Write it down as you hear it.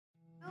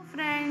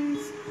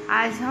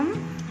आज हम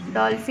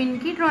डॉल्फिन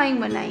की ड्राइंग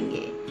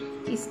बनाएंगे।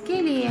 इसके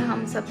लिए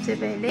हम सबसे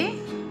पहले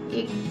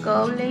एक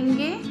कर्व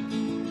लेंगे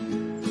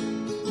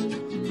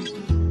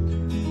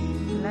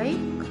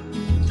लाइक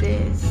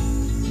दिस।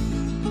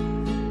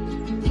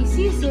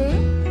 इसी से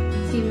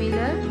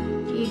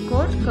सिमिलर एक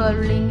और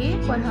कर्व लेंगे,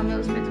 पर हमें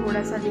उसमें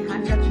थोड़ा सा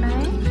ध्यान रखना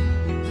है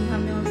कि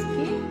हमें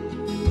उसके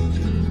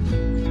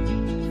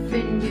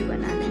फिन भी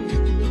बनाने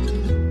हैं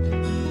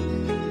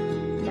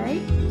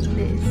लाइक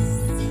दिस।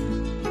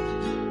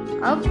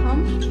 अब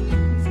हम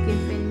इसके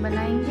फिन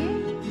बनाएंगे,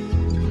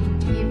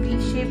 ये वी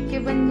शेप के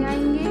बन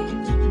जाएंगे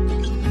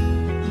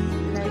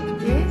लाइक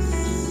दिस।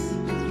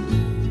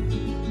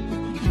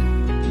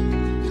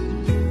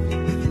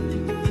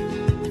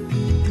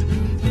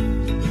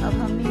 अब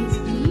हमें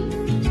इसकी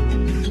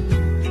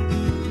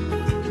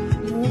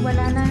मुंह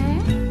बनाना है।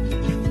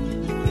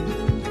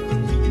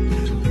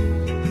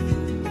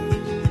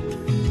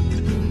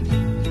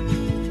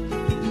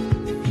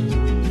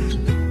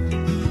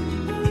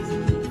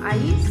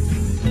 आईज,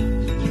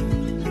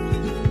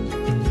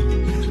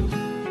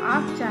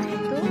 आप चाहें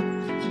तो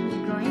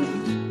ड्राइंग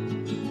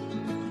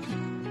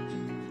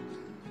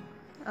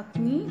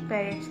अपनी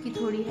पेरेंट्स की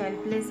थोड़ी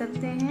हेल्प ले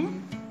सकते हैं।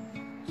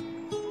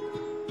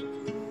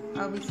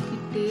 अब इसकी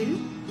टेल,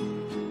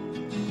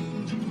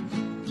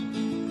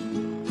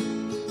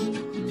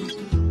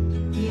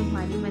 ये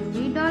हमारी बन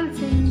गई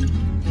डॉल्फिन।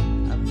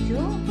 अब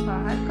जो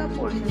बाहर का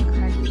पोर्शन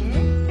खाली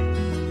है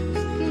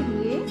उसके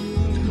लिए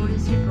मैं थोड़ी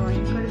सी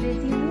ड्राइंग कर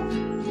देती हूँ।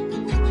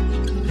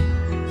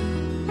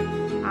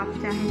 आप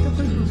चाहें तो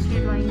कोई दूसरी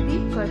ड्राइंग भी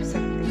कर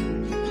सकते हैं।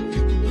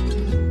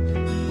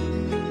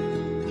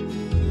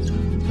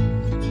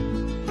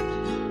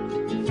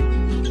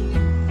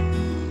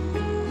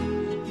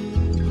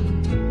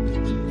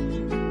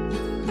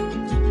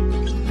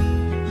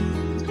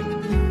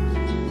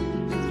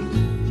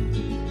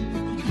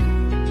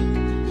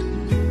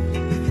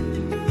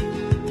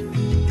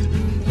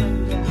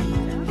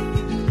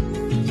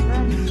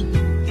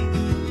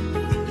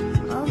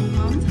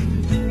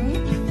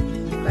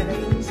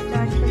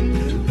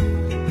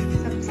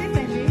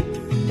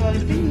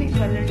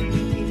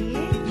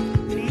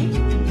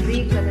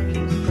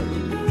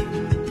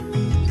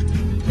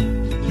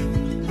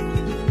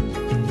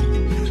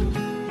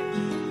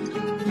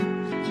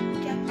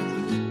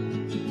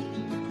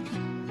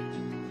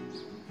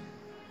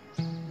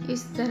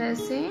 इस तरह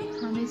से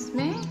हम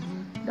इसमें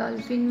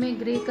डॉल्फिन में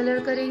ग्रे कलर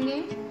करेंगे।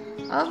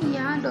 अब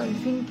यहाँ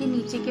डॉल्फिन के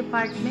नीचे के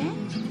पार्ट में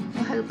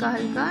मैं हल्का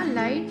हल्का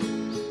लाइट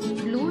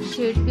ब्लू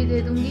शेड भी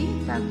दे दूंगी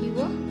ताकि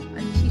वो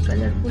अच्छी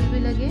कलरफुल भी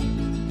लगे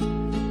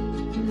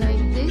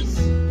लाइक दिस।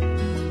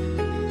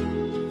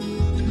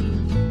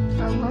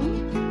 अब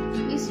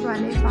हम इस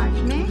वाले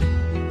पार्ट में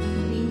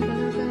ग्रीन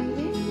कलर करेंगे।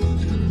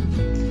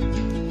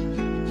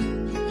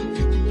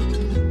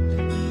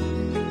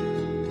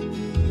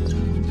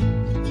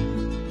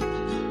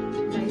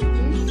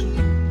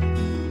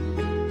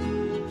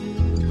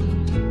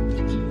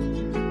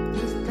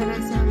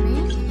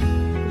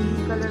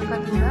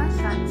 थोड़ा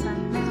साथ साथ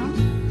में हम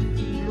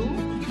ब्लू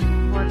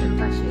वाटर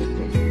का शेड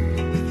देते हैं।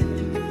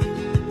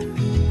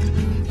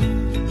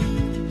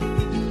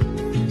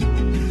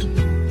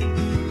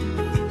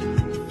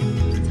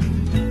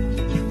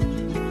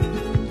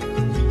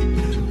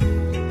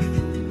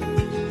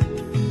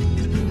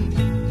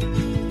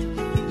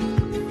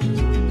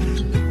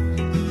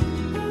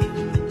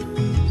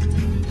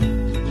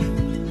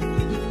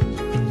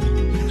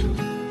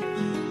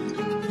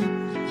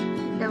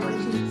 डबल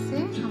शेड से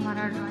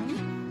हमारा ड्राइंग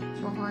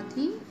बहुत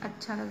ही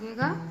अच्छा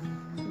लगेगा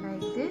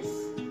लाइक दिस।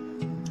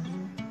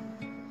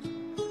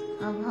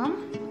 अब हम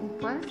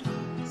ऊपर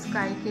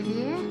स्काई के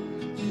लिए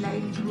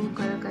लाइट ब्लू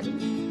कलर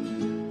करेंगे।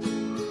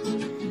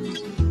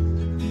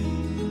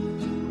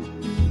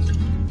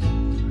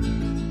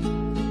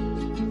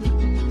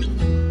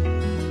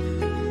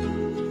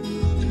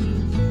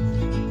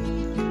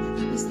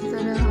 इस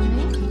तरह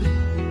हमें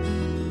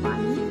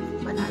पानी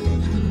बना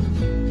देना है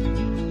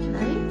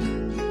लाइक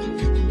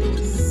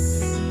दिस।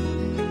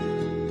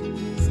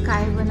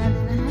 स्काई बना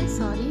देना है,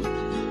 सॉरी।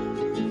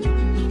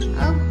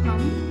 अब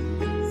हम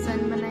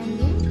सन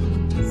बनाएंगे।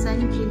 सन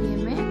के लिए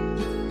मैं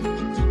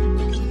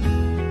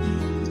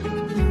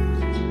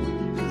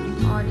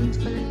ऑरेंज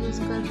कलर यूज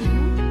कर रही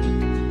हूँ।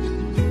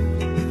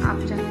 आप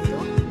चाहें तो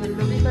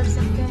येलो भी कर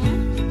सकते हैं।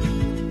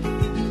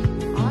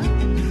 और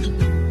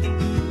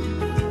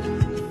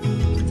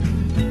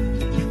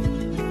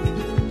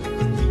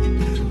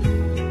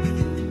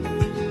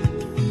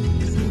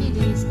इसकी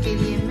रेस के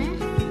लिए मैं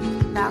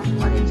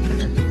डार्क ऑरेंज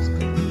कलर यूज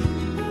करूँगी।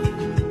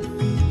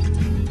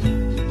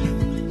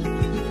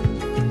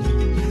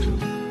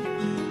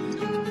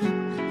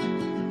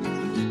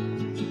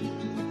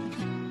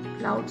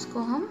 क्लाउड्स को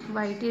हम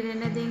वाइट ही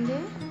रहने देंगे।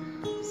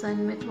 सन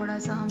में थोड़ा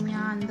सा हम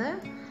यहाँ अंदर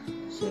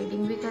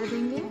शेडिंग भी कर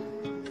देंगे।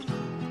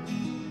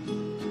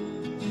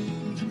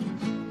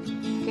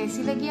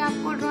 कैसी लगी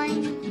आपको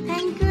ड्राइंग?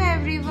 Thank you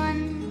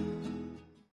everyone.